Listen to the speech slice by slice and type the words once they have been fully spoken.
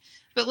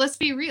But let's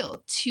be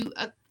real,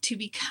 to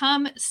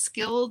become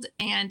skilled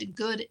and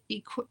good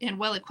and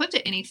well equipped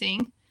at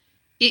anything,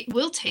 it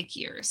will take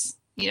years.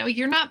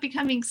 You're not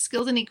becoming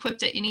skilled and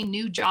equipped at any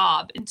new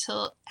job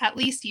until at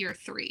least year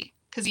 3.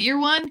 Because year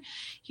 1,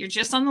 you're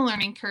just on the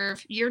learning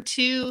curve. Year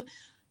 2,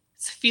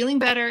 it's feeling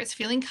better. It's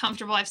feeling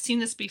comfortable. I've seen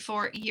this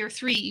before. Year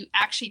 3, you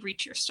actually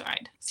reach your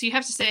stride. So you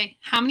have to say,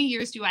 how many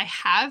years do I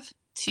have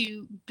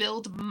to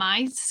build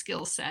my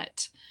skill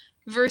set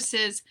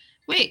versus,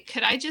 wait,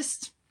 could I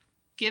just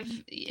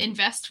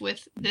invest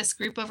with this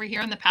group over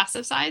here on the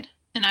passive side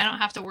and I don't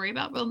have to worry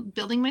about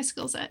building my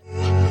skill set?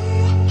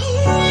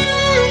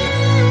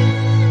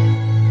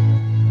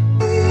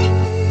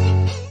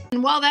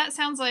 And while that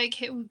sounds like,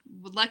 hey,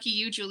 lucky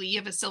you, Julie, you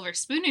have a silver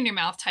spoon in your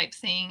mouth type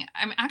thing,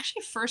 I'm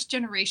actually first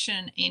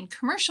generation in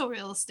commercial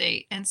real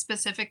estate, and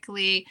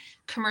specifically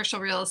commercial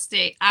real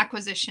estate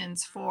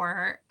acquisitions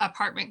for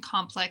apartment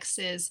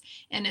complexes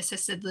and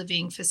assisted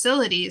living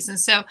facilities. And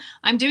so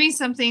I'm doing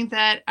something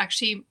that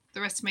actually the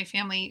rest of my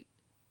family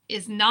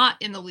is not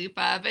in the loop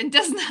of and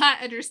does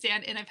not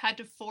understand. And I've had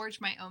to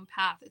forge my own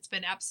path. It's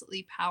been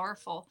absolutely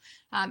powerful.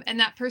 And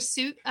that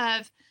pursuit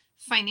of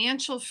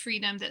financial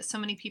freedom that so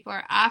many people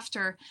are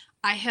after,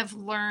 I have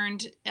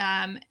learned,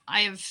 I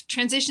have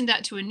transitioned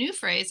that to a new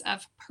phrase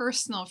of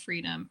personal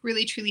freedom,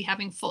 really truly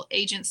having full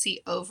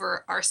agency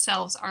over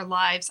ourselves, our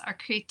lives, our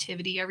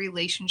creativity, our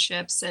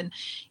relationships, and,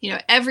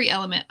 every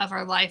element of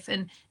our life.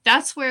 And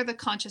that's where the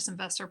Conscious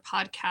Investor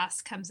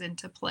podcast comes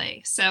into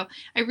play. So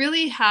I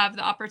really have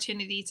the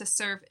opportunity to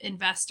serve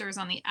investors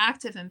on the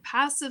active and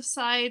passive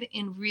side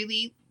in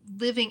really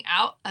living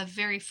out a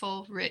very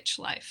full, rich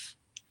life.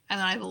 And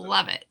I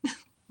love it.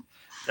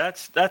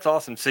 That's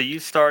awesome. So you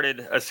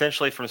started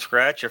essentially from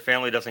scratch. Your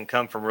family doesn't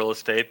come from real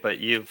estate, but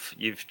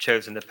you've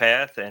chosen the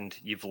path and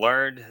you've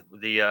learned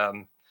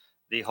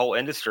the whole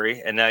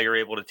industry, and now you're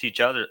able to teach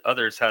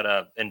others how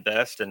to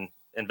invest and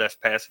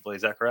invest passively.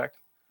 Is that correct?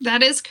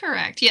 That is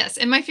correct. Yes.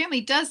 And my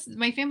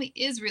family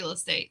is real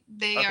estate.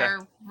 They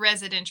are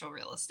residential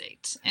real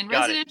estate, and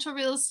residential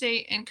real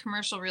estate and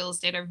commercial real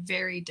estate are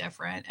very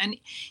different. And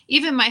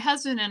even my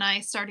husband and I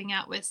starting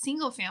out with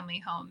single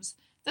family homes,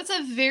 that's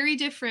a very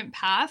different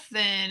path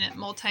than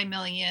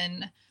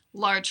multi-million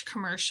large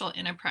commercial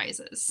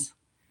enterprises.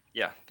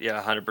 Yeah,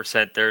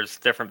 100%. There's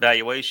different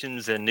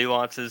valuations and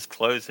nuances,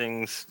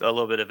 closings, a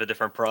little bit of a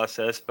different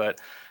process,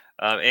 but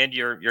and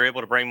you're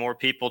able to bring more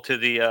people to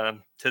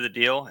the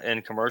deal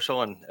in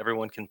commercial, and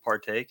everyone can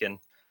partake and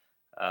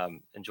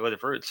enjoy the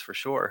fruits for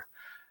sure.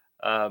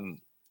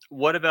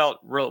 What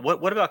about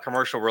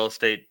commercial real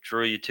estate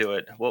drew you to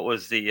it? What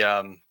was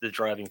the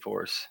driving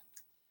force?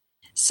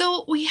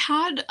 So we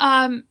had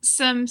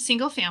some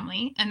single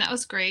family, and that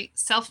was great.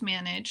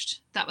 Self-managed,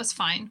 that was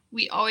fine.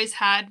 We always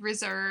had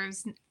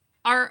reserves.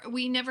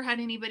 We never had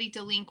anybody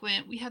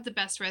delinquent. We had the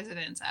best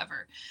residents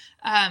ever.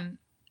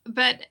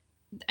 But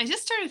I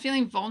just started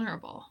feeling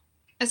vulnerable.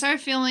 I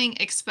started feeling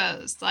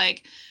exposed.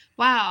 Like,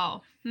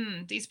 wow,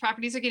 these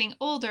properties are getting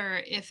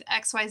older. If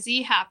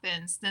XYZ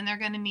happens, then they're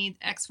going to need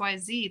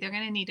XYZ. They're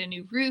going to need a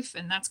new roof,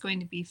 and that's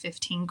going to be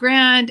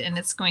 $15,000, and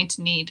it's going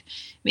to need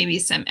maybe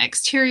some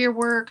exterior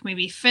work,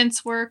 maybe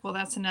fence work. Well,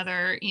 that's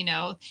another,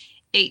 $8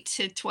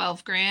 to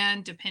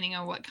 $12,000, depending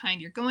on what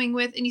kind you're going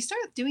with. And you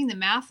start doing the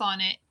math on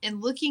it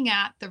and looking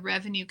at the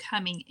revenue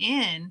coming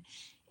in.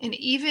 And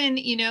even,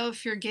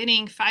 if you're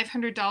getting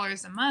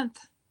 $500 a month,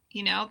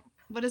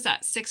 what is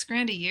that,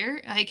 $6,000 a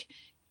year? Like,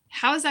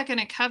 how is that going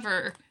to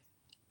cover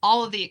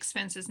all of the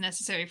expenses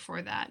necessary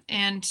for that?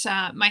 And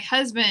my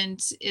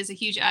husband is a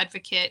huge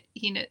advocate,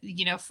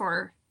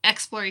 for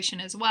exploration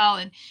as well.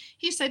 And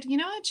he said,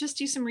 what, just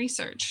do some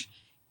research.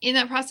 In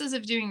that process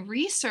of doing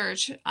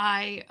research,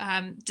 I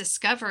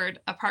discovered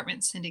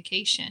apartment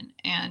syndication,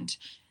 and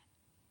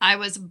I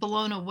was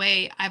blown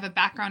away. I have a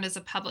background as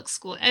a public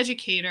school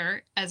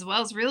educator as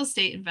well as real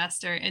estate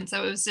investor. And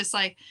so it was just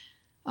like,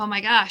 oh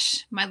my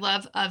gosh, my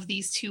love of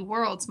these two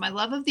worlds, my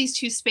love of these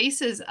two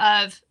spaces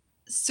of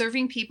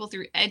serving people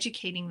through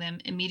educating them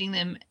and meeting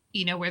them,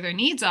 where their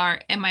needs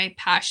are, and my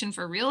passion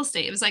for real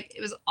estate.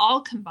 It was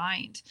all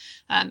combined.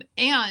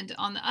 And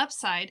on the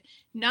upside,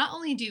 not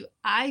only do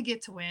I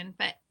get to win,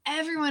 but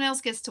everyone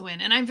else gets to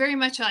win. And I'm very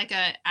much like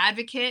an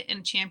advocate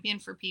and champion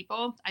for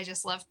people. I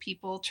just love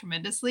people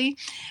tremendously.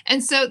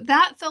 And so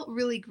that felt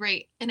really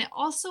great. And it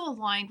also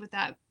aligned with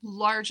that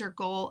larger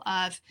goal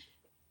of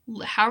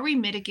how are we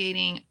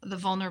mitigating the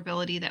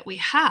vulnerability that we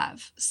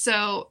have?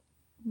 So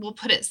we'll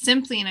put it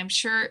simply, and I'm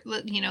sure,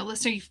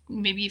 listener,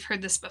 maybe you've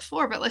heard this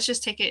before, but let's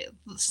just take a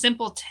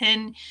simple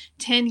 10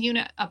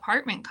 unit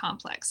apartment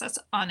complex. That's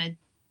on a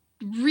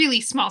really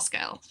small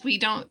scale. We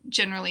don't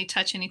generally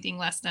touch anything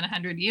less than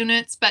 100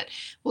 units, but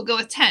we'll go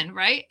with 10,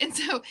 right? And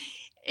so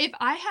if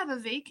I have a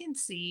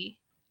vacancy,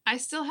 I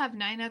still have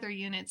 9 other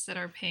units that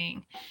are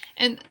paying.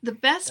 And the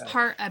best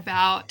part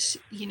about,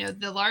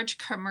 the large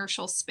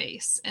commercial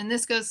space, and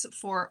this goes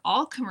for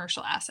all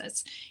commercial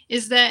assets,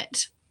 is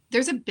that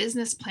there's a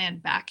business plan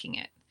backing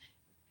it.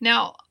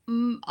 Now,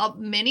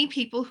 many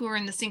people who are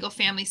in the single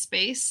family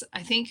space,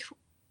 I think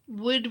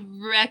would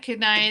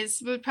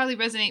probably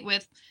resonate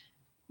with,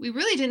 we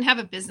really didn't have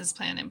a business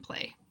plan in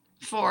play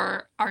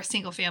for our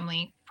single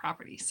family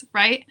properties,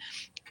 right?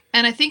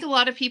 And I think a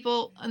lot of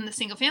people on the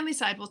single family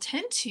side will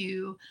tend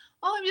to,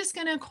 oh, I'm just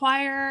going to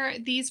acquire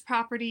these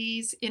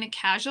properties in a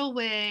casual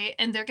way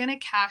and they're going to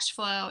cash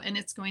flow and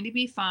it's going to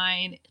be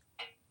fine.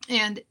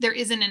 And there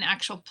isn't an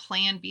actual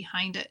plan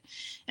behind it.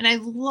 And I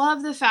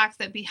love the fact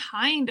that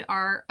behind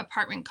our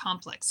apartment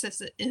complex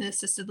in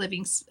assisted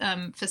living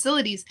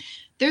facilities,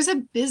 there's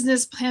a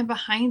business plan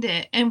behind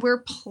it. And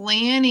we're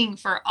planning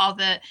for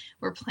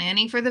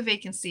the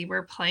vacancy.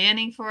 We're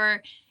planning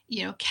for,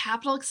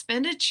 capital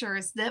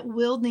expenditures that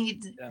will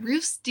need,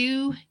 roofs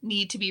do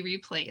need to be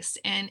replaced,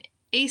 and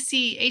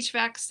AC,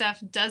 HVAC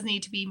stuff does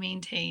need to be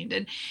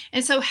maintained.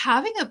 And so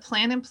having a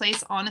plan in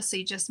place,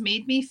 honestly, just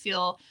made me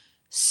feel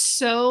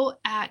so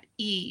at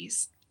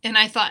ease. And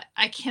I thought,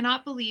 I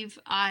cannot believe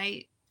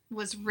I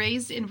was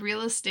raised in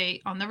real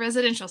estate on the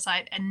residential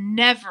side and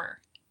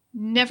never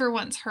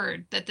once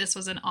heard that this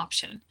was an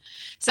option.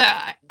 So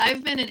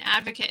I've been an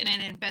advocate and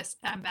an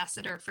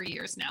ambassador for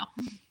years now.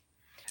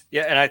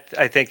 Yeah, and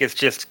I think it's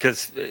just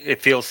because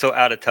it feels so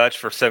out of touch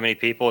for so many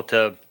people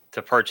to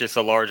purchase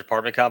a large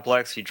apartment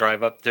complex. You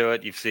drive up to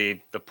it, you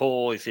see the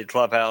pool, you see the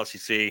clubhouse,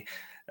 you see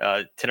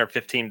 10 or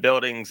 15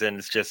 buildings, and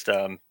it's just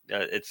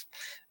it's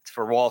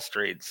for Wall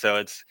Street. So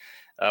it's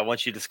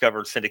once you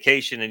discover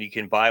syndication and you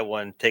can buy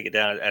one, take it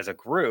down as a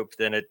group,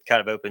 then it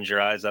kind of opens your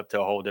eyes up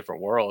to a whole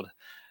different world.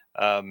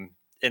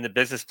 In the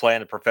business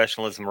plan, the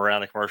professionalism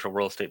around the commercial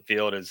real estate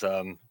field is,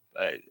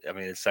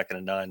 it's second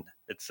to none.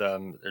 It's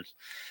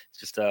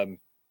just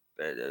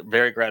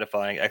very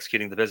gratifying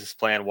executing the business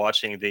plan,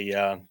 watching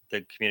the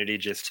community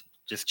just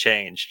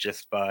change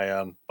just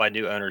by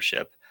new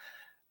ownership.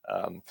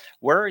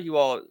 Where are you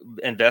all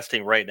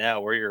investing right now?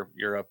 Where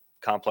your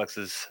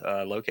complexes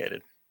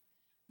located?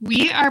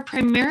 We are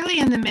primarily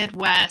in the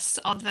Midwest,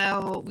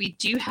 although we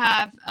do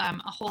have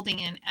a holding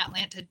in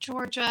Atlanta,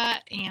 Georgia,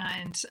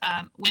 and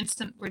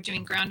Winston. We're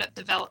doing ground up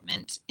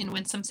development in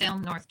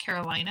Winston-Salem, North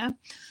Carolina,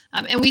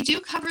 and we do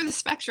cover the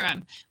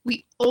spectrum.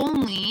 We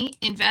only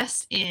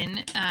invest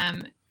in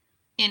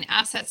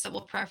assets that will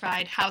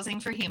provide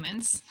housing for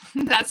humans.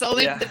 That's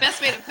only the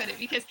best way to put it,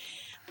 because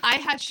I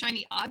had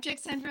shiny object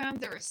syndrome.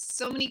 There were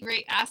so many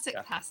great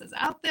asset classes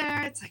out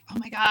there. It's like, oh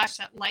my gosh,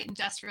 that light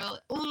industrial,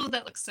 oh,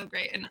 that looks so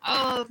great. And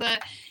oh, the,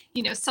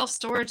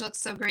 self-storage looks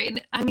so great.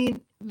 And I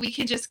mean,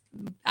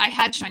 I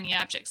had shiny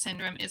object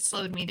syndrome. It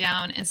slowed me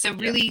down. And so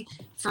really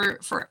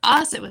for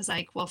us, it was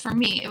like, well, for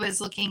me, it was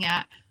looking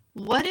at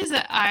what is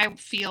it I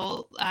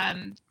feel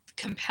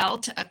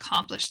compelled to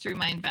accomplish through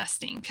my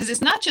investing. Because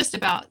it's not just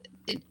about,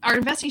 our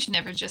investing should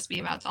never just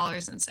be about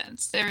dollars and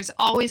cents. There's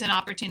always an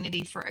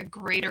opportunity for a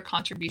greater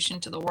contribution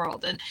to the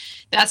world. And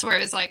that's where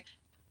it's like,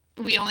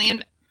 we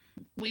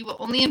will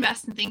only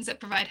invest in things that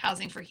provide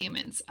housing for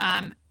humans.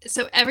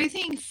 So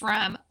everything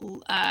from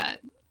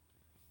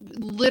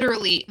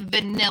literally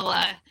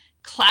vanilla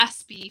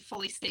Class B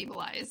fully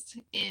stabilized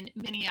in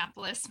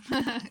Minneapolis,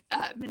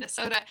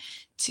 Minnesota,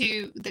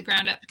 to the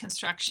ground up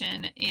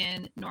construction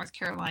in North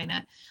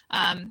Carolina.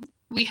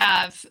 We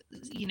have,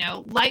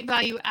 light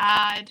value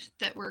add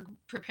that we're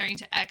preparing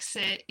to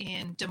exit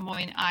in Des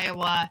Moines,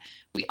 Iowa.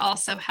 We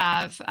also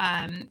have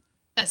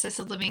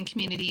assisted living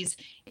communities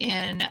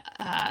in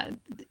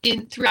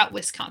throughout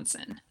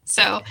Wisconsin.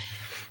 So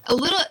a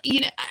little,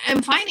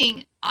 I'm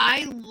finding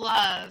I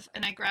love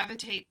and I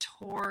gravitate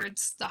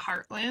towards the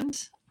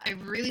heartland. I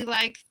really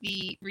like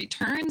the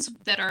returns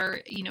that are,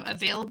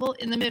 available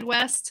in the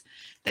Midwest.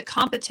 The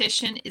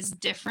competition is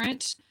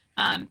different,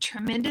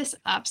 tremendous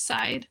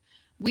upside.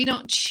 We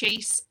don't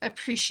chase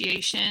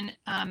appreciation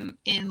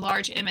in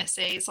large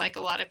MSAs like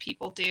a lot of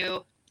people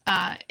do.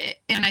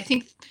 And I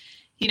think,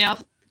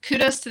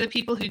 kudos to the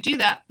people who do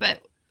that,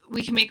 but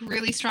we can make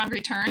really strong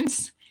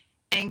returns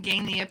and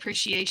gain the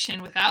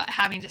appreciation without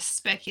having to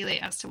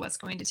speculate as to what's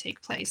going to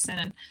take place.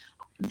 And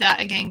that,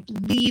 again,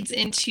 leads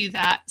into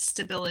that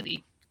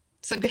stability.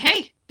 So,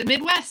 hey, the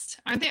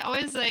Midwest, aren't they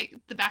always like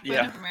the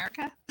backbone of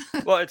America?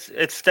 Well,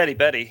 it's steady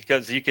Betty,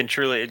 because you can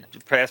truly,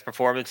 past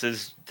performance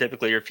is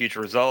typically your future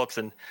results.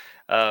 And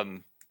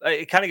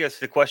it kind of goes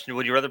to the question,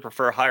 would you rather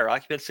prefer higher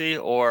occupancy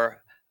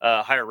or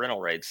higher rental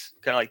rates?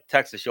 Kind of like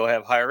Texas, you'll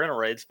have higher rental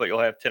rates, but you'll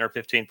have 10 or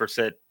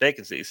 15%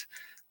 vacancies.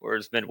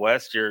 Whereas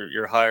Midwest,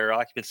 you're higher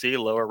occupancy,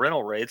 lower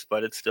rental rates,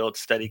 but it's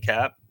steady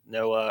cap,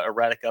 no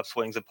erratic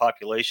upswings of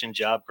population,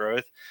 job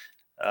growth.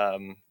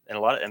 And a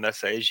lot of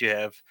MSAs, you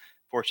have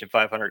Fortune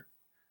 500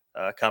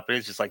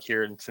 companies, just like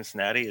here in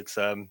Cincinnati. It's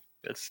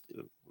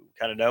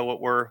kind of know what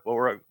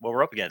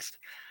we're up against.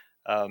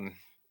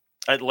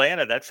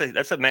 Atlanta,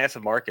 that's a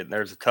massive market, and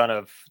there's a ton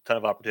of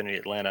opportunity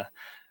in Atlanta.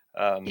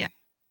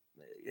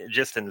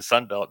 Just in the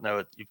Sun Belt,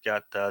 you've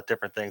got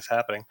different things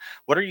happening.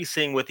 What are you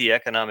seeing with the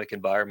economic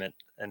environment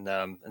in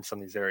some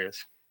of these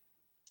areas?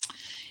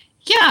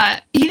 Yeah,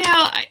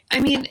 I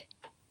mean,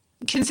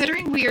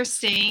 considering we are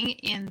staying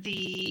in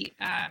the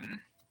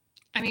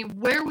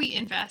where we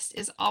invest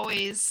is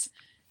always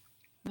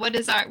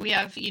we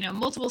have,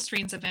 multiple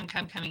streams of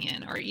income coming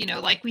in, or,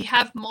 like we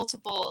have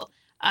multiple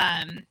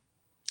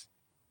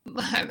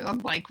I'm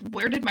like,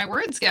 where did my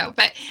words go?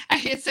 But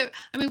so,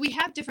 I mean, we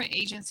have different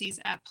agencies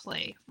at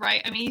play,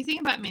 right? I mean, you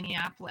think about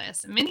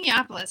Minneapolis.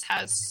 Minneapolis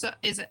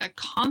is a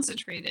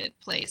concentrated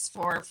place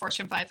for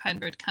Fortune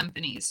 500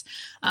 companies.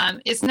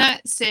 It's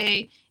not,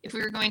 say, if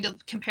we were going to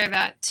compare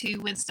that to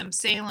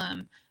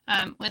Winston-Salem,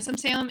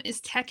 Winston-Salem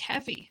is tech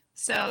heavy.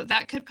 So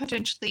that could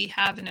potentially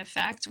have an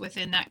effect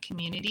within that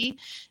community.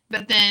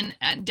 But then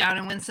down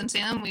in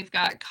Winston-Salem, we've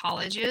got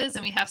colleges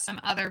and we have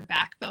some other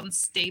backbone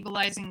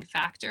stabilizing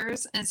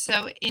factors. And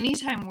so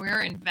anytime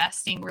we're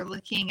investing, we're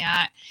looking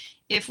at,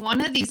 if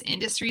one of these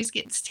industries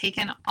gets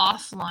taken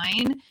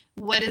offline,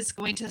 what is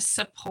going to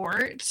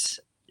support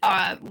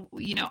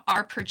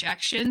our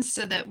projections,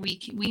 so that we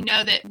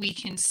know that we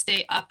can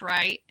stay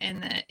upright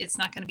and that it's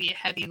not going to be a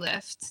heavy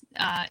lift,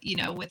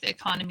 with the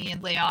economy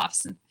and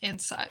layoffs and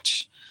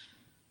such.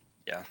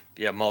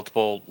 Yeah,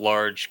 multiple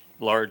large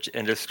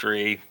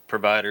industry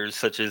providers,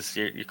 such as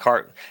your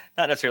car,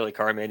 not necessarily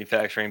car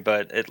manufacturing,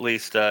 but at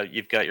least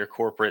you've got your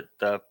corporate.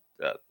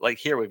 Like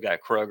here, we've got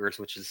Kroger's,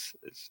 which is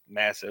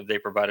massive. They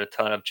provide a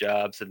ton of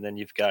jobs, and then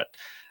you've got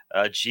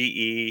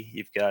GE.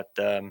 You've got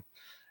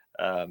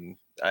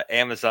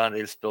Amazon.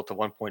 They just built a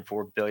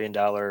 $1.4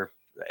 billion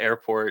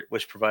airport,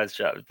 which provides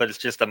jobs. But it's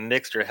just a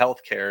mixture.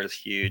 Healthcare is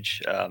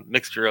huge.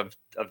 Mixture of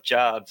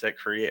jobs that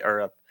create,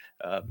 or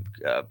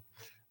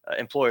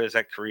employers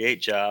that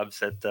create jobs,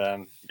 that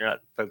you're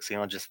not focusing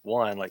on just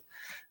one. Like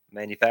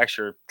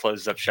manufacturer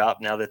closes up shop,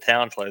 now the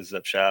town closes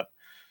up shop.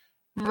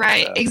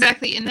 Right,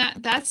 exactly. And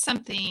that's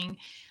something.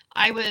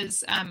 I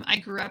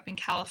grew up in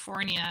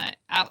California,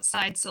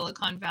 outside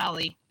Silicon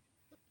Valley,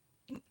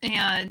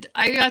 and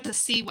I got to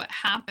see what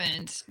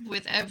happened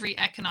with every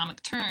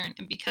economic turn.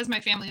 And because my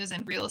family was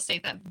in real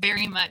estate, that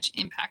very much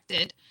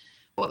impacted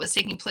what was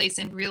taking place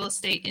in real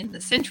estate in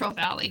the Central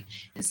Valley.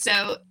 And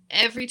so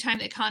every time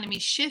the economy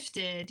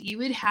shifted, you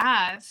would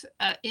have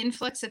an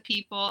influx of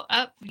people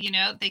up,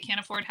 they can't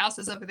afford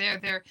houses over there.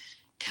 They're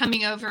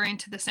coming over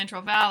into the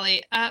Central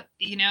Valley. Up,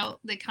 the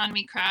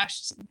economy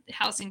crashed,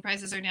 housing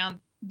prices are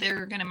down,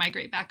 they're going to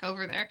migrate back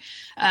over there.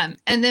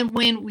 And then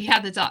when we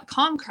had the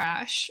 .com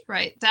crash,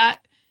 right, that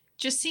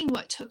just seeing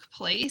what took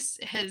place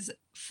has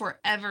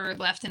forever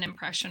left an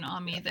impression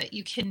on me that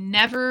you can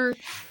never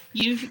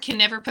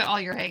put all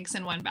your eggs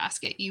in one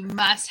basket. You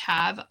must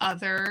have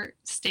other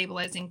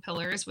stabilizing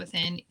pillars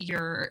within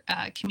your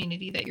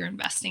community that you're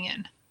investing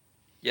in.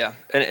 Yeah,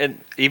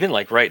 and even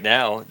like right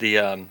now,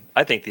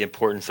 I think the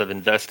importance of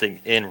investing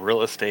in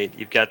real estate.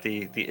 You've got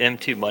the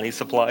M2 money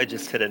supply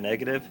just hit a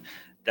negative.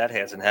 That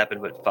hasn't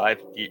happened but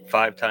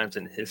five times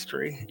in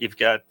history. You've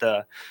got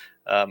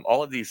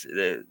all of these.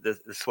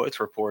 The Schwartz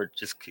report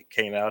just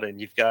came out, and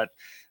you've got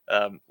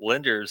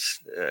lenders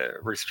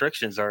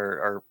restrictions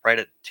are right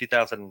at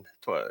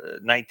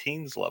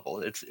 2019's level.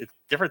 It's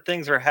different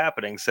things are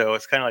happening, so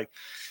it's kind of like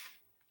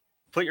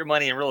put your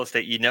money in real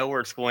estate. You know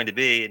where it's going to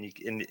be, and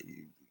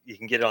you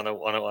can get on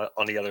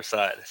the other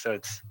side. So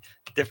it's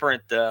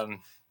different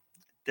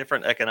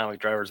economic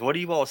drivers. What are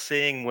you all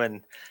seeing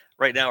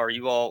right now? Are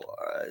you all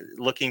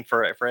looking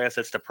for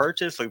assets to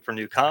purchase, looking for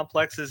new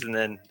complexes, and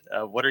then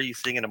what are you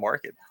seeing in the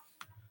market?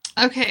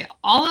 Okay,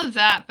 all of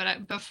that,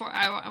 but before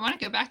I want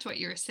to go back to what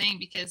you were saying,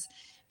 because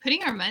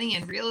putting our money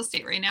in real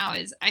estate right now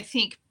is, I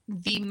think,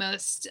 the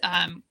most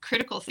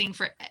critical thing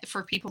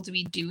for people to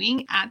be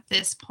doing at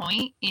this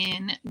point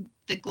in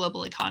the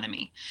global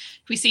economy.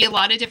 We see a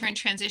lot of different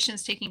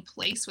transitions taking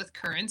place with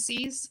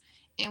currencies,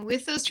 and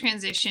with those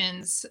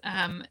transitions,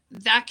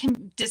 that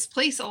can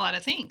displace a lot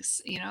of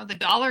things. The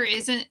dollar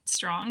isn't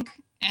strong.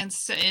 And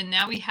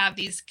now we have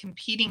these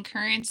competing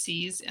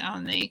currencies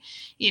on the,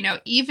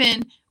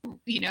 even,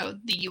 the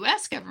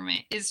US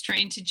government is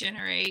trying to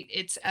generate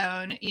its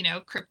own,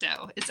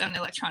 crypto, its own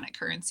electronic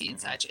currency and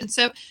such. And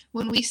so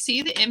when we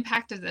see the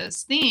impact of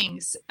those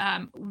things,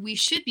 we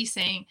should be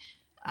saying,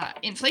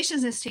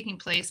 inflation is taking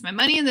place. My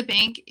money in the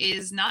bank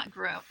is not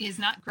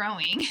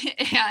growing,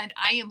 and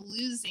I am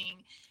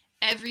losing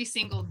every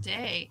single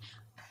day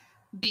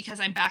because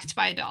I'm backed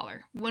by a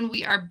dollar. When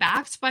we are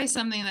backed by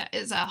something that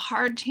is a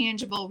hard,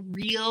 tangible,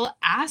 real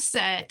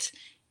asset,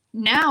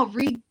 now,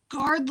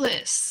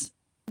 regardless,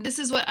 this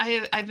is what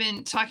I've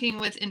been talking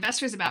with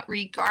investors about,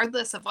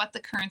 regardless of what the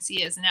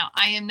currency is. Now,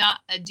 I am not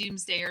a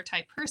doomsdayer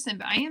type person,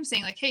 but I am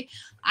saying, like, hey,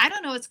 I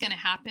don't know what's going to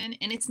happen.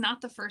 And it's not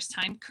the first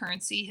time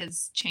currency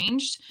has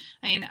changed.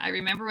 I mean, I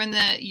remember when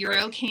the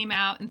euro came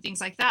out and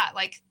things like that.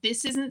 Like,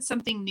 this isn't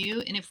something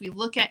new. And if we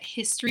look at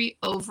history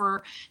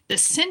over the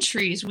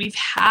centuries, we've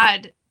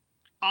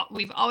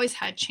always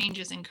had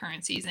changes in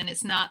currencies, and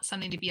it's not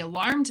something to be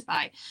alarmed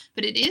by,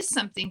 but it is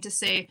something to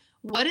say,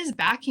 what is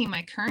backing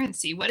my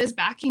currency? What is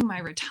backing my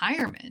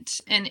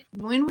retirement? And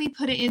when we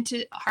put it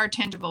into hard,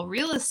 tangible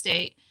real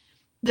estate,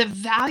 the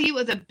value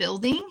of the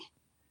building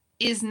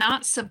is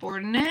not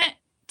subordinate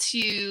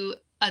to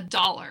a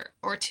dollar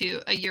or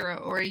to a euro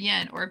or a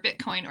yen or a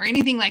Bitcoin or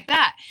anything like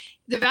that.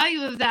 The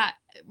value of that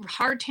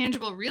hard,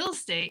 tangible real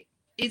estate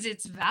is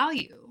its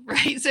value,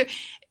 right? So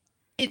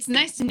it's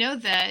nice to know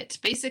that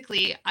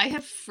basically I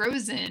have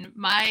frozen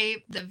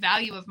the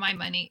value of my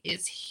money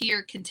is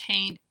here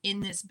contained in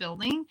this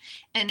building,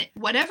 and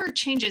whatever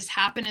changes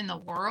happen in the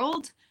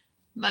world,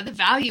 the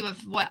value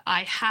of what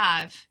I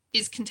have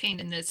is contained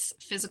in this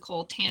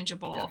physical,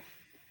 tangible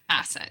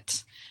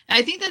asset. And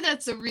I think that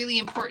that's a really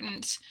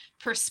important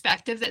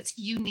perspective that's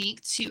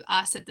unique to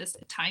us at this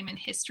time in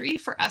history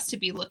for us to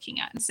be looking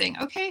at and saying,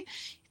 okay,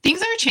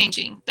 things are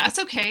changing. That's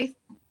okay.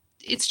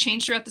 It's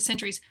changed throughout the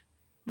centuries.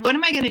 What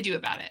am I going to do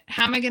about it?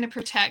 How am I going to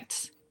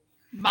protect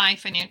my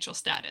financial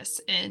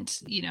status and,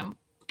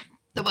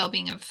 the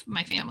well-being of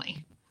my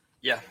family?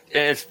 Yeah,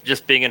 and it's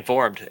just being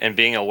informed and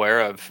being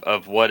aware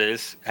of what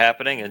is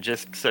happening, and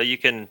just so you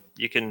can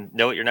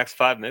know what your next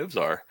 5 moves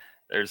are.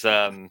 There's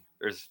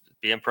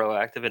being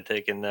proactive and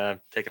taking the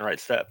right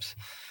steps.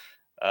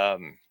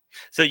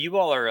 So you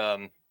all are,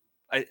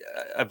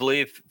 I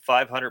believe,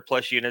 500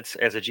 plus units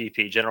as a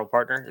GP general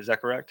partner. Is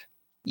that correct?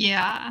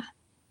 Yeah,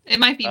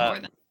 it might be more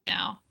than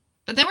now.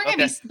 But then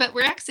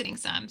we're exiting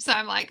some. So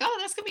I'm like, oh,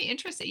 that's going to be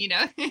interesting.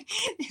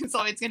 It's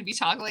always going to be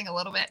toggling a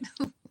little bit.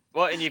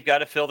 Well, and you've got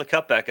to fill the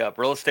cup back up.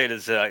 Real estate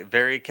is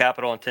very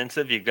capital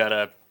intensive. You've got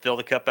to fill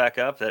the cup back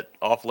up. That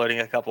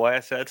offloading a couple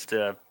assets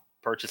to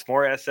purchase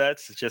more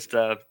assets. It's just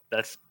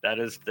that's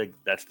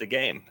the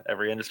game.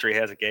 Every industry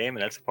has a game,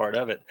 and that's a part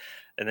of it.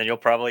 And then you'll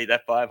probably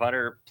that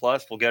 500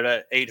 plus will go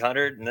to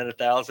 800 and then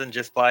 1,000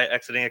 just by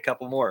exiting a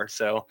couple more.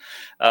 So,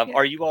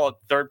 Are you all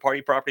third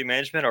party property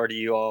management, or do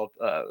you all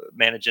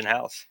manage in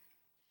house?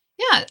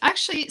 Yeah,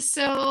 actually,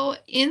 so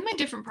in my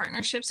different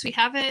partnerships, we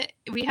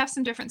have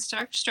some different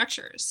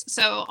structures.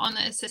 So on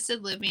the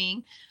assisted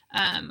living,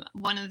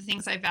 one of the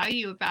things I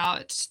value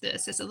about the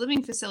assisted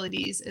living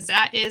facilities is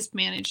that is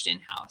managed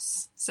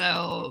in-house.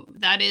 So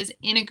that is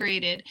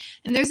integrated,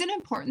 and there's an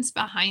importance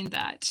behind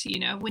that.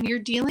 When you're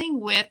dealing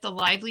with the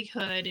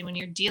livelihood and when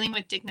you're dealing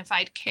with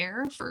dignified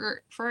care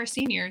for our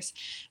seniors,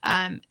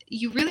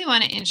 you really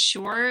want to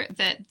ensure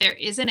that there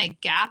isn't a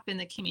gap in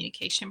the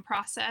communication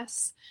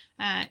process.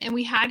 And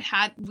we had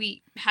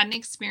an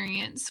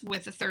experience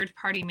with a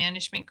third-party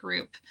management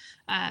group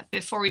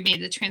before we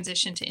made the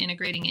transition to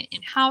integrating it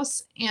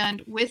in-house.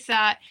 And with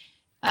that,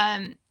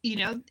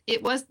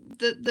 it was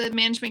the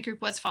management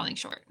group was falling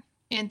short,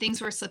 and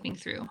things were slipping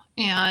through.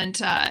 And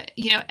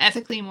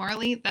ethically,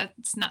 morally,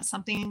 that's not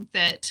something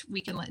that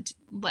we can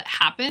let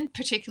happen,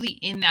 particularly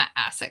in that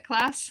asset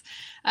class.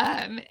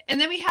 And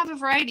then we have a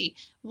variety.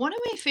 One of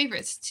my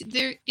favorites,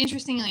 they're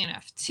interestingly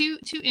enough, two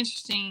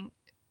interesting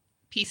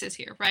pieces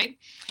here, right?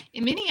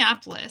 In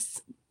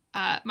Minneapolis,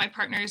 my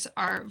partners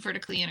are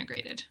vertically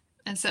integrated.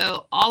 And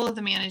so all of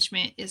the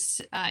management is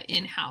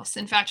in-house.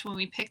 In fact, when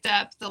we picked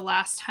up the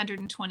last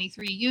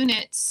 123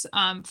 units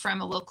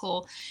from a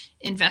local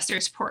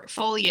investor's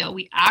portfolio,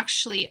 we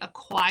actually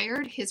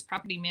acquired his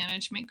property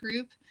management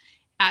group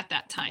at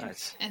that time.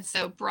 Nice. And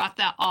so brought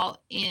that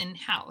all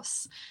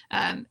in-house.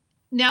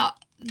 Now,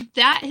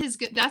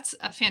 that's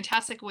a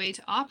fantastic way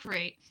to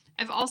operate.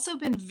 I've also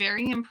been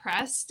very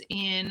impressed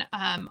in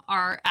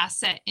our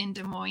asset in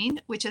Des Moines,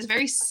 which is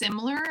very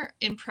similar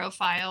in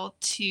profile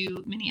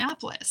to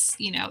Minneapolis.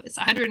 It's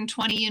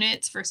 120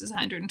 units versus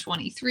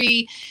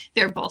 123.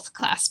 They're both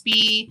Class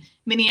B.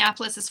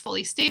 Minneapolis is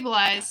fully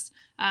stabilized,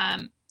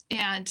 and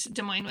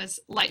Des Moines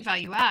was light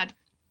value add.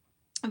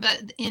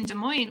 But in Des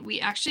Moines, we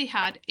actually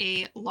had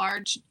a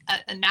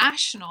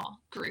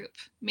national group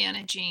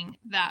managing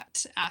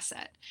that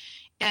asset.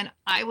 And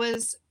I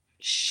was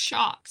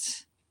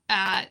shocked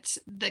at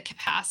the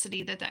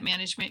capacity that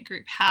management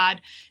group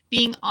had,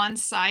 being on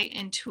site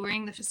and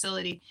touring the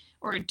facility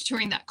or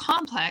touring that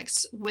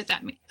complex with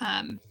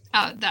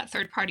that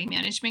third-party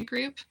management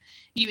group.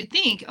 You would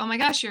think, oh my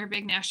gosh, you're a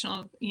big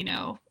national,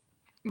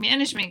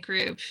 management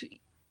group.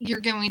 You're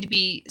going to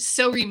be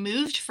so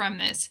removed from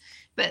this,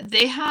 but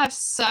they have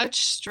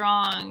such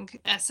strong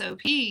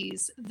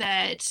SOPs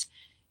that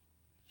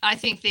I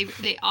think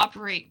they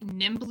operate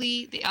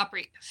nimbly, they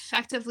operate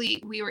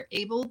effectively. We were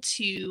able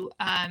to,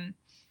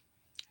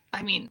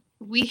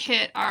 we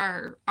hit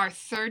our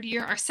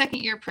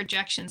second year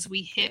projections.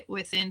 We hit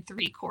within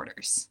 3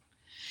 quarters.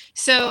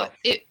 So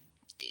it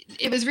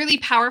was really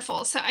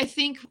powerful. So I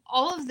think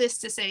all of this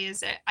to say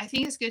is that I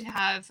think it's good to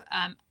have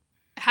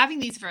having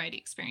these variety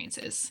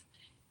experiences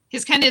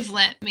has kind of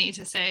lent me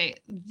to say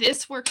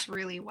this works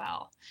really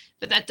well,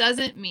 but that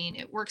doesn't mean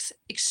it works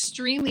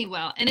extremely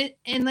well.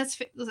 And let's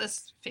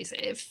face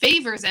it, it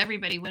favors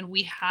everybody when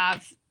we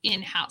have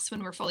in-house,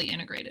 when we're fully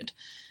integrated.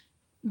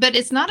 But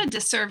it's not a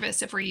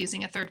disservice if we're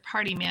using a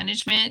third-party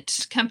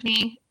management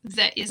company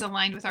that is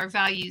aligned with our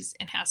values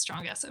and has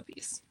strong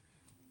SOPs.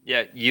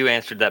 Yeah, you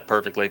answered that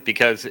perfectly,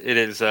 because it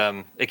is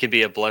it can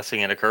be a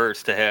blessing and a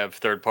curse to have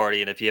third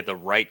party. And if you have the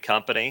right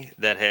company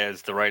that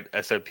has the right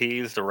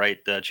SOPs, the right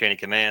chain of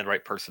command,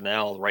 right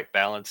personnel, the right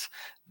balance,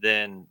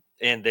 and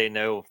they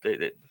know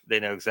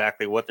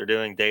exactly what they're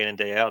doing day in and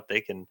day out, they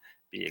can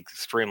be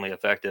extremely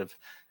effective.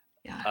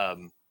 Yeah.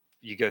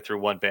 You go through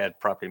one bad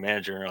property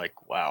manager and you're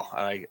like, wow,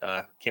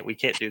 we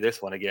can't do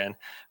this one again.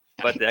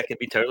 but that can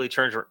be totally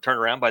turned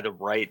around by the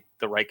right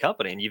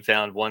company, and you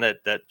found one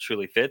that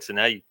truly fits. And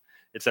now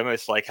it's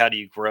almost like, how do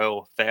you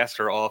grow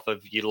faster off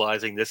of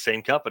utilizing this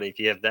same company? If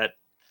you have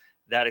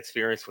that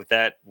experience with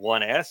that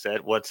one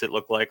asset, what's it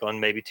look like on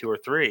maybe two or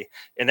three?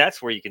 And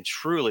that's where you can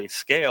truly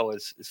scale,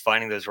 is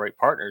finding those right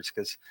partners.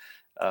 Because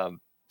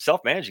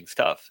self-managing is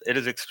tough. It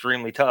is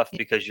extremely tough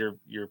because your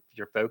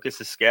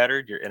focus is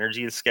scattered, your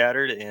energy is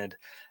scattered, and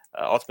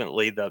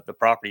ultimately the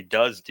property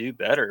does do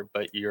better,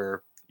 but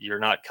you're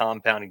not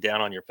compounding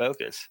down on your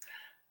focus.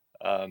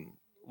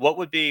 What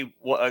would be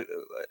one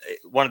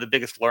of the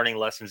biggest learning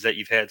lessons that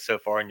you've had so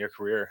far in your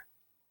career?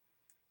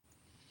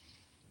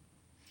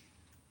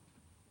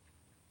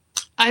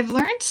 I've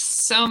learned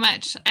so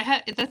much.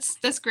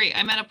 That's great.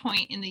 I'm at a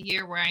point in the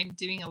year where I'm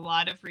doing a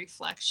lot of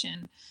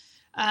reflection.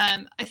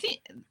 I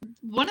think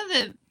one of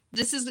the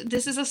this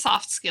is a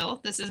soft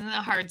skill. This isn't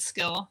a hard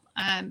skill.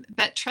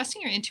 But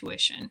trusting your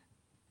intuition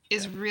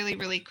is really,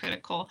 really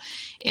critical.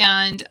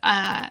 And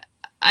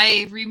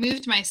I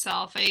removed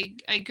myself.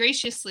 I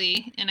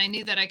graciously, and I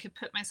knew that I could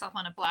put myself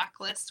on a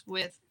blacklist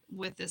with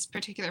this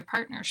particular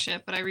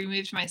partnership, but I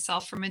removed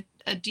myself from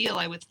a deal.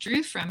 I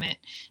withdrew from it,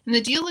 and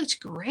the deal looked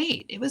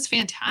great. It was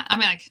fantastic. I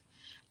mean,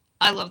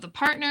 I love the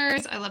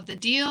partners. I love the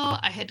deal.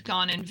 I had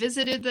gone and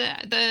visited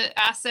the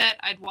asset.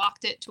 I'd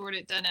walked it, toured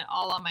it, done it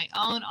all on my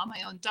own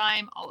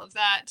dime, all of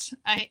that.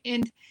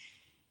 And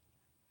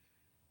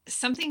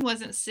something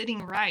wasn't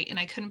sitting right, and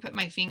I couldn't put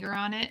my finger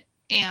on it.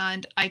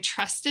 And I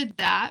trusted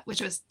that,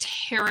 which was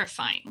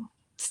terrifying.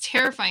 It's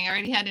terrifying. I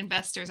already had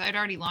investors. I'd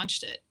already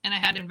launched it, and I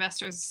had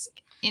investors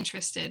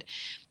interested.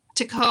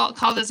 To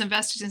call those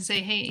investors and say,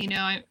 hey,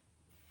 I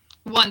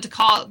want to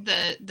call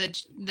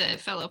the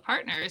fellow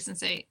partners and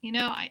say,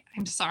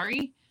 I'm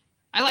sorry.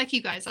 I like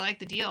you guys. I like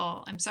the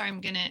deal. I'm sorry.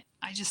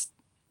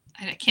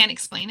 I can't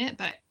explain it,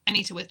 but I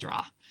need to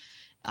withdraw.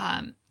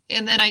 And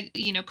then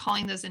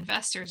calling those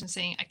investors and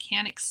saying, I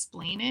can't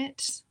explain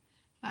it.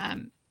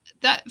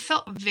 That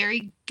felt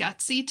very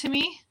gutsy to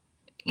me,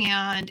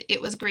 and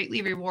it was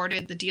greatly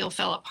rewarded. The deal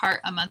fell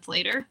apart a month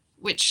later,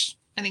 which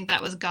I think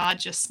that was God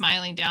just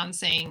smiling down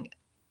saying,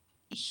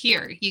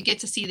 here, you get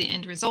to see the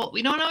end result.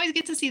 We don't always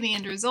get to see the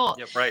end result.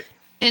 Yep, right.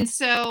 And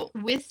so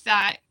with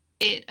that,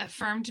 it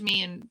affirmed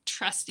me in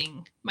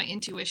trusting my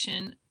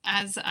intuition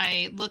as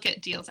I look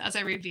at deals, as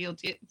I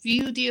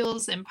view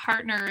deals and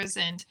partners,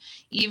 and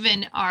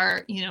even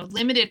our,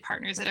 limited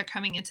partners that are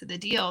coming into the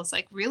deals,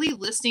 like really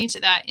listening to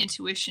that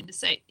intuition to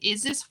say,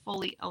 is this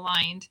fully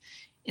aligned?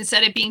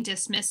 Instead of being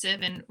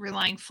dismissive and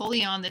relying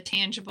fully on the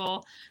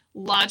tangible,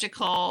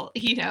 logical,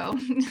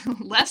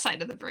 left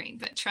side of the brain,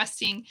 but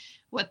trusting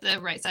what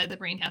the right side of the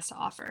brain has to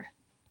offer.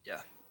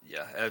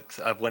 Yeah,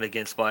 I've went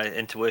against my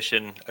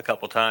intuition a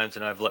couple times,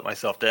 and I've let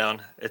myself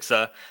down.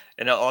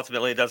 And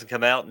ultimately it doesn't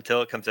come out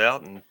until it comes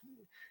out, and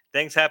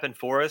things happen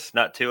for us,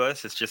 not to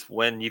us. It's just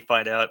when you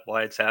find out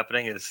why it's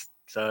happening, it's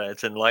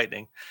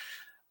enlightening.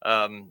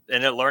 And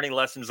then learning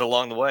lessons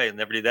along the way, and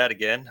never do that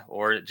again,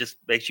 or it just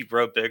makes you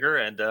grow bigger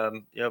and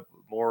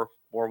more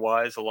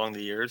wise along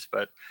the years.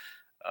 But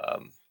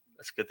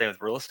that's a good thing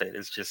with real estate,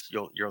 is just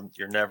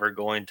you're never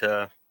going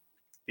to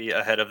be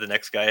ahead of the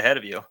next guy ahead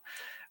of you.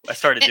 I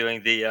started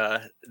doing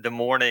the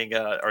morning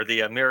or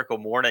the miracle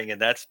morning,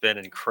 and that's been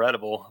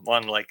incredible. I'm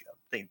on I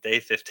think day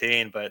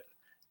 15, but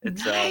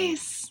it's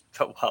nice. It's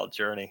a wild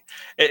journey.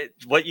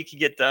 What you can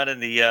get done in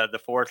the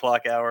 4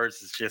 o'clock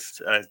hours is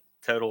just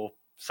total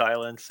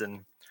silence, and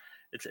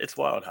it's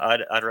wild.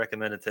 I'd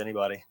recommend it to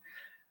anybody.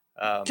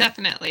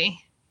 Definitely.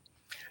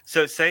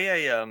 So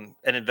say an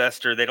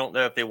investor, they don't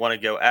know if they want to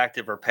go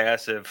active or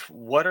passive.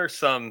 What are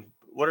some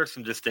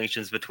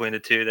distinctions between the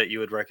two that you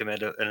would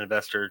recommend an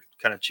investor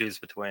kind of choose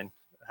between,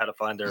 how to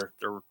find their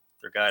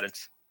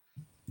guidance?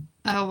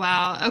 Oh,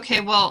 wow.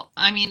 Okay. Well,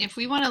 I mean, if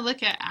we want to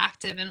look at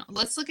active, and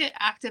let's look at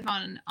active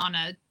on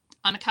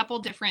a couple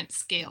different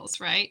scales,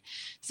 right?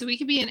 So we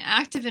could be an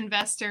active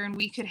investor, and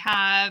we could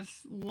have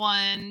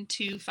 1,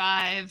 2,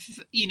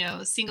 5,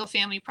 single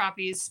family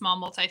properties,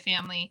 small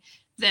multifamily,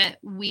 that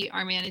we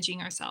are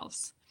managing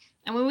ourselves.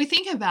 And when we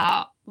think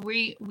about,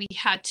 we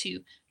had to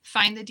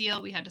find the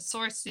deal, we had to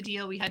source the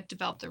deal, we had to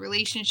develop the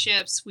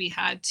relationships, we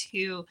had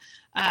to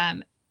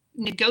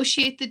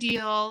negotiate the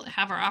deal,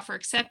 have our offer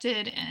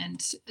accepted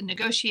and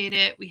negotiate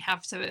it. We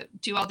have to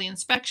do all the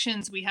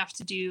inspections, we have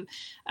to do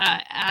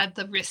add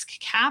the risk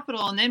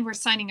capital, and then we're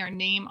signing our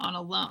name on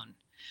a loan.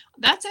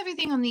 That's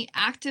everything on the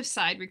active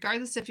side,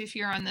 regardless of if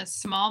you're on the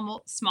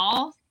small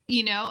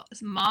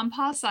mom and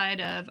pop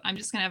side of, I'm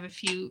just going to have a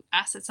few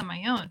assets on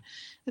my own.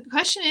 The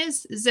question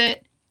is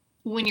that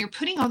when you're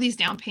putting all these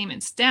down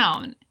payments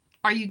down,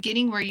 are you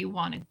getting where you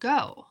want to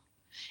go?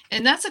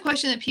 And that's a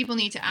question that people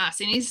need to ask.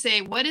 They need to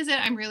say, what is it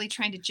I'm really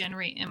trying to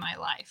generate in my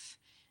life?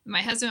 And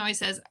my husband always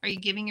says, are you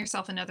giving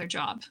yourself another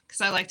job?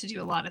 Because I like to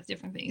do a lot of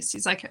different things.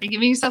 He's like, are you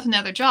giving yourself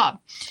another job?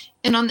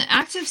 And on the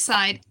active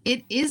side,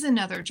 it is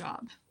another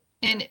job.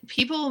 And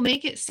people will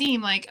make it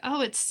seem like,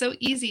 oh, it's so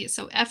easy, it's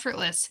so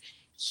effortless.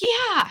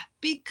 Yeah,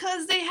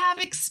 because they have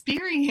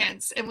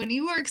experience. And when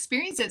you are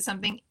experienced at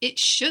something, it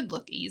should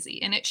look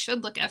easy and it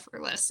should look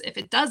effortless. If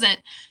it doesn't,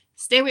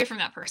 stay away from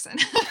that person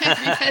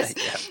because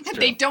Yeah,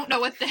 they true. don't know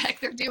what the heck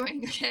they're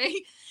doing. Okay.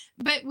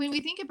 But when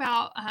we think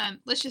about,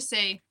 let's just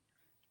say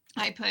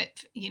I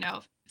put,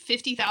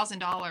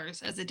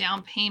 $50,000 as a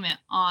down payment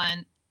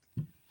on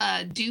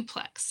a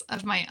duplex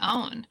of my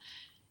own.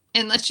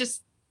 And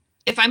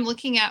if I'm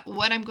looking at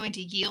what I'm going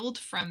to yield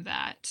from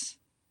that,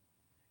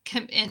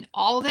 and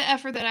all the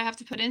effort that I have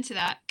to put into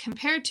that,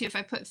 compared to if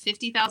I put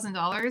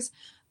 $50,000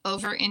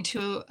 over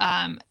into,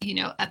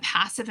 a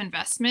passive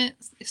investment.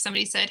 If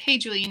somebody said, "Hey,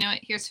 Julie,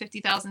 here's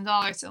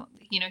 $50,000, so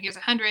here's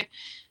 100,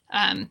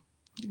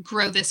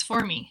 grow this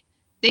for me,"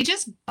 they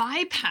just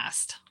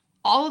bypassed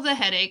all of the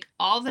headache,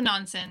 all the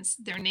nonsense.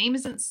 Their name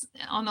isn't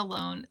on the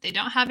loan. They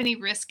don't have any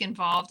risk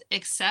involved,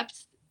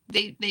 except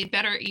they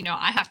better,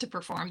 I have to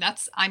perform.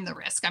 I'm the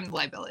risk. I'm the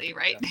liability,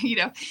 right?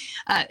 Yeah.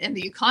 In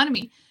the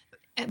economy.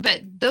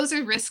 But those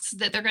are risks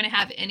that they're going to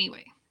have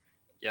anyway.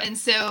 Yeah. And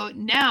so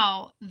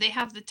now they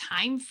have the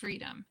time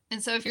freedom.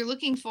 And so if you're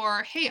looking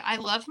for, hey, I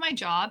love my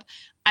job,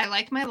 I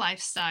like my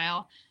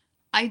lifestyle,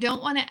 I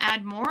don't want to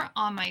add more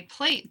on my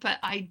plate, but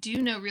I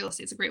do know real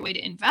estate is a great way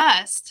to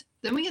invest,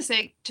 then we can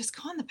say, just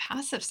go on the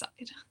passive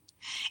side.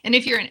 And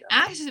if you're an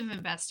active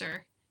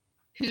investor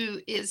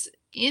who is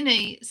in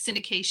a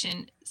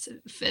syndication,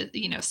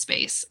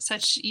 space,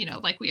 such,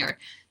 like we are,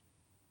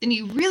 then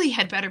you really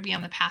had better be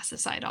on the passive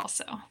side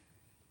also,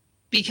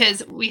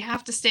 because we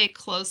have to stay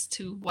close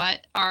to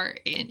what our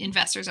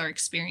investors are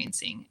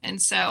experiencing.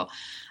 And so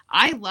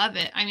I love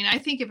it. I mean, I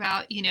think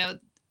about,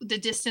 the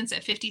distance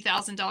that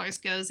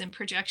 $50,000 goes in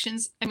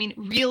projections. I mean,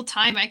 real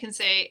time, I can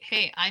say,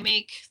 hey, I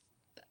make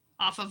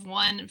off of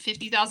one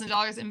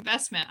 $50,000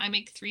 investment, I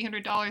make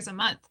 $300 a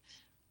month.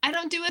 I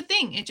don't do a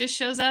thing. It just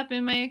shows up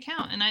in my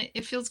account and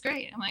it feels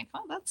great. I'm like,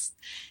 oh,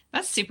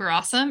 that's super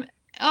awesome.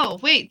 Oh,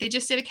 wait, they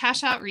just did a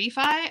cash out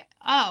refi.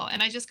 Oh,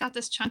 and I just got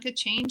this chunk of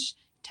change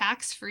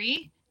tax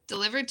free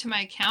delivered to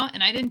my account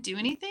and I didn't do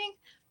anything.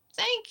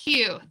 Thank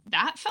you.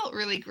 That felt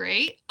really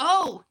great.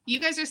 Oh, you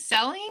guys are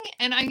selling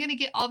and I'm going to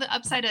get all the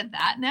upside of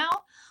that now.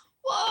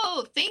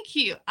 Whoa, thank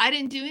you. I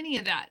didn't do any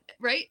of that,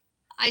 right?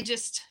 I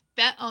just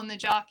bet on the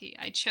jockey.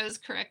 I chose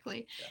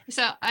correctly.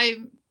 Yeah.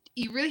 So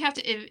you really have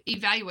to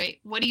evaluate,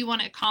 what do you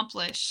want to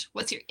accomplish?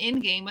 What's your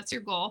end game? What's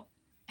your goal?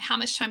 How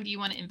much time do you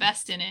want to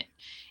invest in it?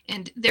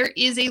 And there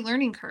is a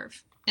learning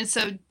curve. And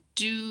so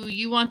do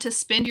you want to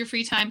spend your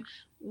free time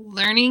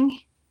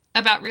learning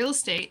about real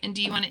estate? And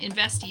do you want to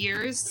invest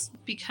years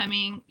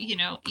becoming,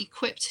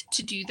 equipped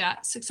to do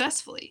that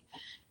successfully?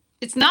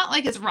 It's not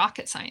like it's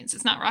rocket science.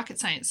 It's not rocket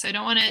science. So I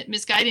don't want to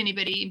misguide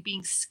anybody in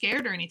being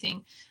scared or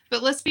anything,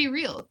 but let's be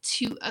real.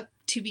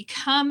 To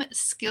become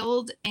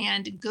skilled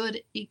and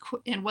good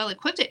and well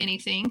equipped at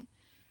anything,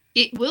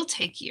 it will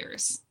take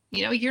years.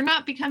 You're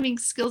not becoming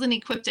skilled and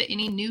equipped at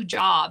any new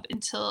job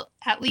until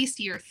at least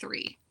year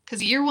 3.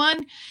 Because year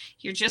 1,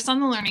 you're just on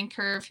the learning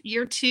curve.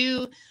 Year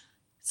 2,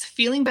 it's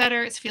feeling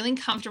better. It's feeling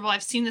comfortable.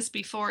 I've seen this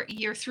before.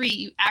 Year 3,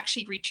 you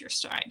actually reach your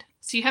stride.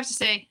 So you have to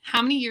say,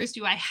 how many years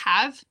do I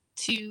have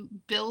to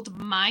build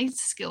my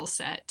skill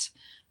set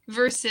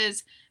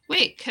versus,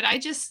 wait, could I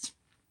just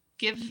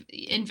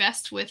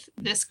invest with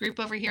this group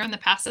over here on the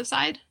passive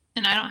side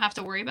and I don't have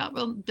to worry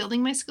about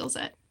building my skill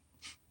set?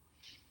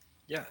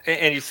 Yeah,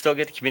 and you still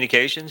get the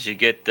communications. You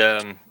get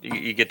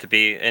you get to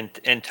be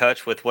in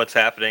touch with what's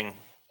happening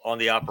on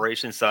the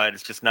operations side.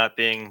 It's just not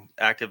being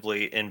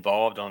actively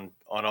involved on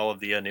all of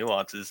the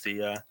nuances,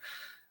 the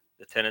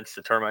tenants,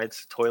 the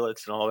termites,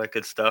 toilets, and all that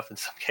good stuff in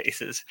some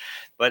cases.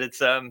 But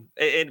it's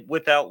and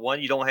without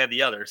one, you don't have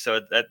the other.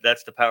 So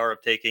that's the power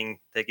of taking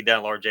down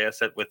a large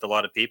asset with a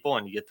lot of people,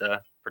 and you get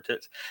to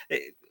participate.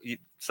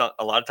 So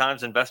a lot of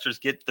times investors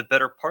get the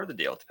better part of the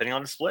deal, depending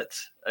on the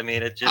splits. I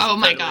mean, it just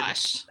my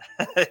gosh.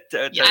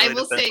 Yeah, I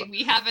will say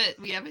we have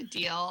a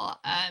deal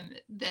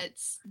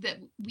that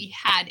we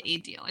had a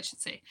deal, I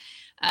should say,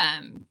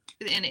 and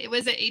it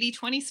was an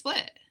 80-20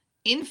 split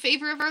in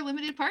favor of our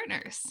limited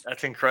partners.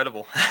 That's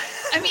incredible.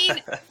 I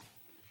mean,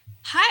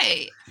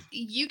 hi,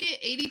 you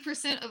get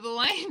 80% of the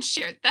lion's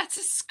share. That's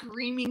a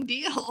screaming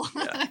deal.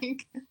 Yeah.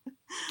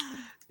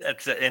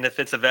 And if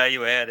it's a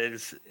value add,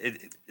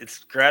 it's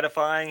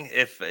gratifying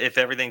if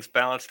everything's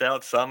balanced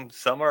out.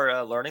 Some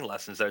are learning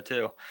lessons though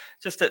too.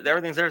 Just that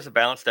everything's there is a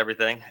balanced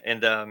everything,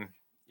 and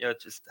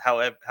just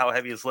how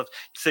heavy is lift.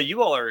 So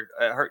you all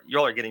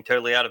are getting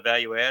totally out of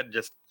value add,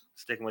 just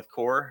sticking with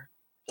core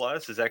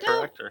plus. Is that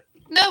correct? Or?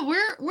 No,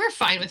 we're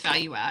fine with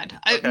value add.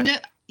 Okay.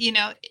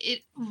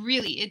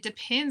 It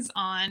depends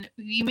on,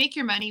 you make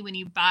your money when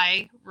you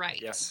buy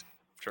right. Yeah.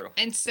 True.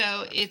 And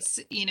so it's,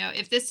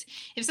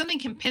 if something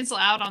can pencil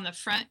out on the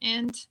front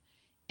end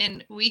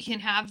and we can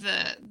have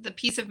the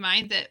peace of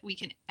mind that we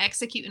can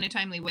execute in a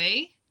timely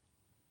way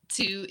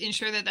to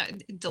ensure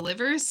that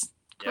delivers,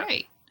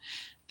 great.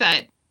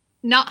 But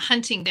not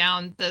hunting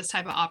down those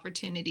type of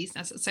opportunities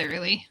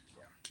necessarily.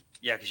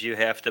 Yeah, because you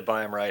have to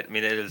buy them right. I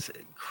mean, it is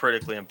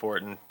critically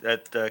important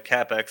that the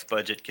CapEx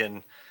budget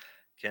can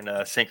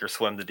sink or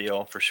swim the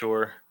deal for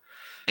sure.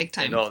 Big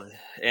time.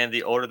 And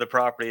the older the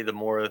property, the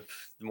more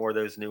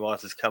those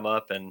nuances come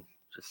up, and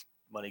just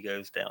money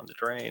goes down the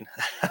drain.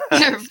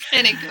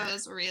 And it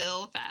goes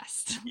real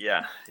fast.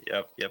 Yeah.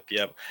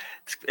 Yep.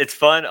 It's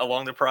fun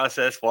along the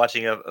process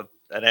watching an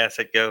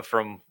asset go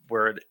from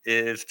where it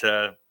is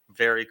to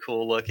very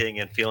cool looking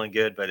and feeling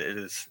good, but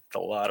it's a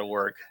lot of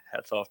work.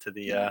 Hats off to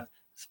the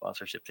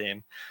sponsorship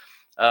team.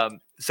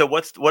 So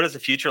what does the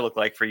future look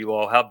like for you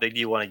all? How big do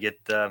you want to get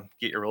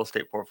your real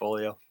estate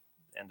portfolio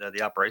and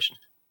the operation?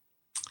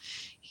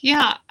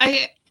 Yeah,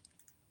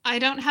 I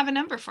don't have a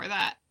number for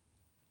that,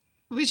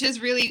 which is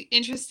really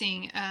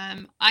interesting.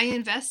 I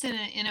invest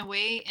in a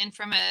way and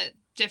from a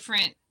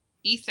different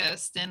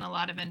ethos than a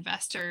lot of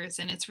investors,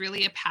 and it's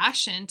really a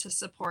passion to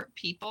support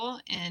people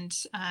and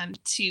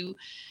to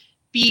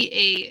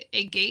be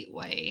a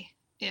gateway,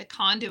 a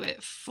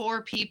conduit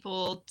for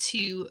people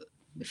to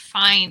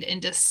find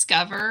and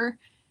discover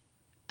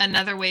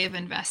another way of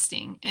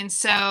investing. And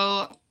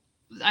so,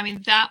 I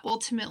mean, that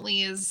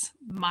ultimately is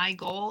my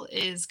goal,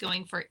 is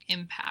going for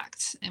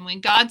impact. And when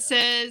God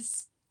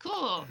says,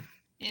 cool,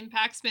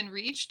 impact's been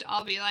reached,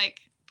 I'll be like,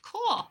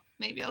 cool,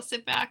 maybe I'll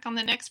sit back on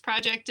the next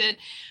project. And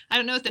I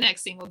don't know what the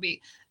next thing will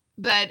be,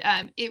 but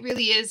it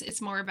really is,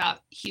 it's more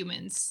about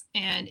humans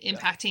and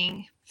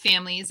impacting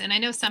families. And I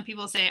know some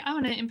people say, I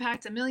want to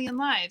impact 1 million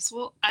lives.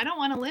 Well, I don't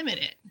want to limit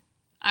it.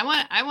 I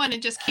want to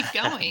just keep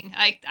going.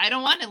 I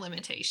don't want a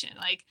limitation.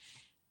 Like,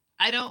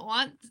 I don't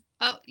want,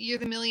 oh, you're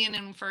the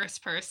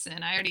 1,000,001st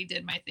person, I already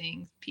did my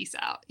thing, peace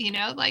out.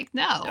 Like,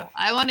 no,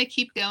 I want to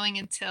keep going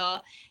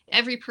until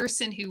every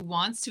person who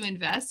wants to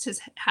invest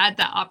has had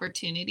that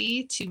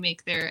opportunity to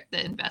make the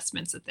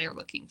investments that they're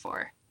looking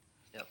for.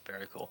 Yep,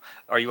 very cool.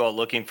 Are you all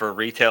looking for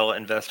retail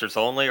investors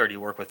only, or do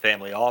you work with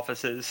family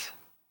offices?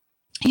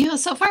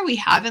 So far we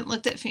haven't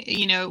looked at,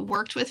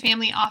 worked with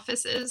family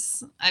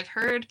offices. I've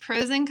heard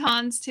pros and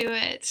cons to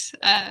it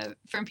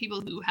from people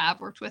who have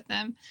worked with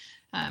them.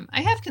 I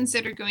have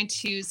considered going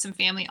to some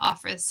family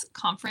office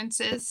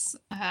conferences,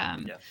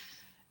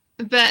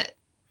 but,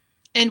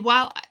 and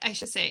while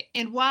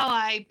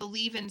I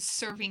believe in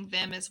serving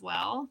them as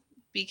well,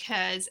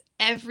 because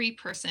every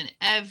person,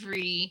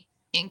 every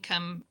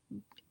income,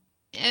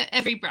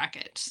 every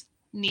bracket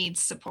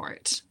needs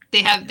support.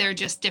 They're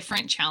just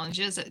different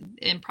challenges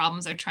and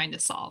problems they're trying to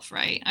solve,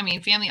 right? I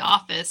mean, family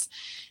office,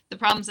 the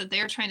problems that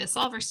they're trying to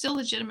solve are still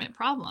legitimate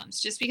problems.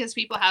 Just because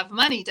people have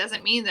money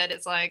doesn't mean that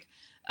it's like,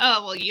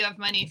 oh, well, you have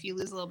money, if you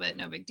lose a little bit,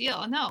 no big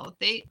deal. No,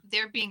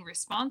 they're being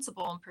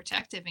responsible and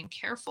protective and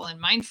careful and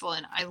mindful.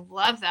 And I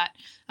love that.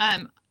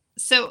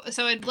 So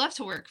I'd love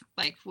to work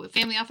like with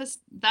family office.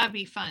 That'd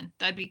be fun.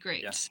 That'd be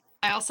great. Yeah.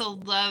 I also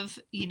love,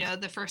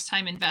 the first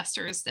time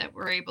investors that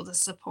we're able to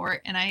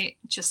support. And I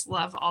just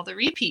love all the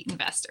repeat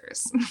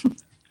investors.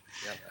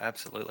 Yeah,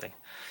 absolutely.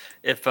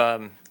 If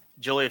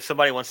Julie, if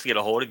somebody wants to get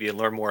a hold of you and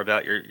learn more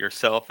about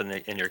yourself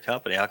and your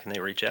company, how can they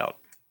reach out?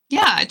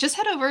 Yeah, just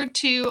head over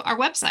to our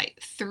website.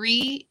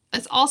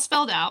 It's all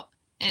spelled out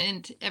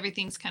and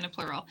everything's kind of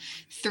plural.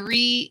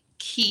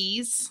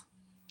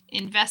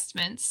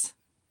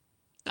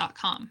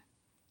 3keysinvestments.com.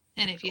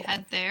 And if you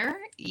head there,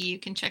 you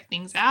can check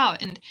things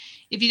out. And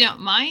if you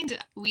don't mind,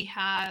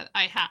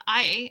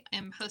 I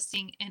am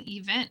hosting an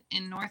event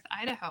in North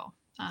Idaho.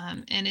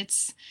 And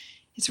it's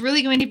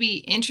really going to be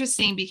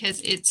interesting because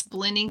it's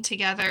blending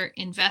together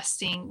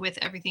investing with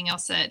everything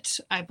else that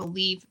I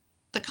believe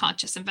the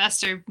conscious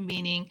investor,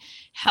 meaning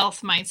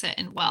health, mindset,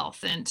 and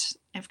wealth. And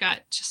I've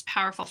got just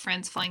powerful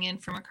friends flying in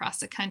from across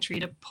the country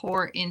to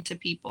pour into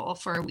people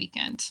for a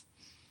weekend.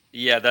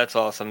 Yeah, that's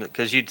awesome,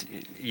 because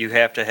you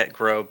have to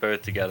grow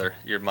both together.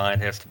 Your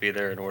mind has to be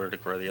there in order to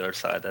grow the other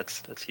side.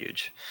 That's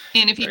huge.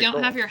 And if you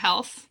don't have your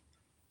health,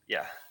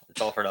 yeah,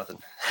 it's all for nothing.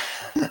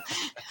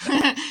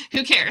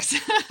 Who cares?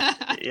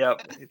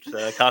 Yep,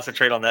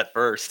 concentrate on that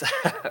first,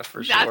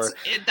 for sure.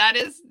 That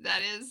is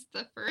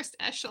the first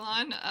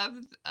echelon of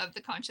the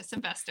conscious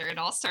investor. It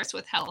all starts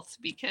with health,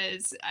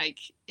 because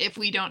if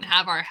we don't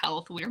have our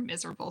health, we're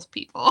miserable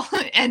people,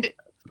 and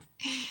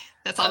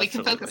that's all we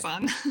can focus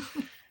on.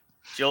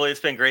 Julie, it's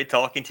been great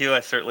talking to you.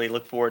 I certainly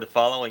look forward to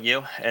following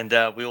you, and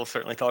we will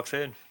certainly talk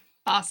soon.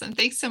 Awesome.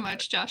 Thanks so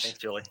much, Josh. Thanks,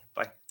 Julie.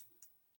 Bye.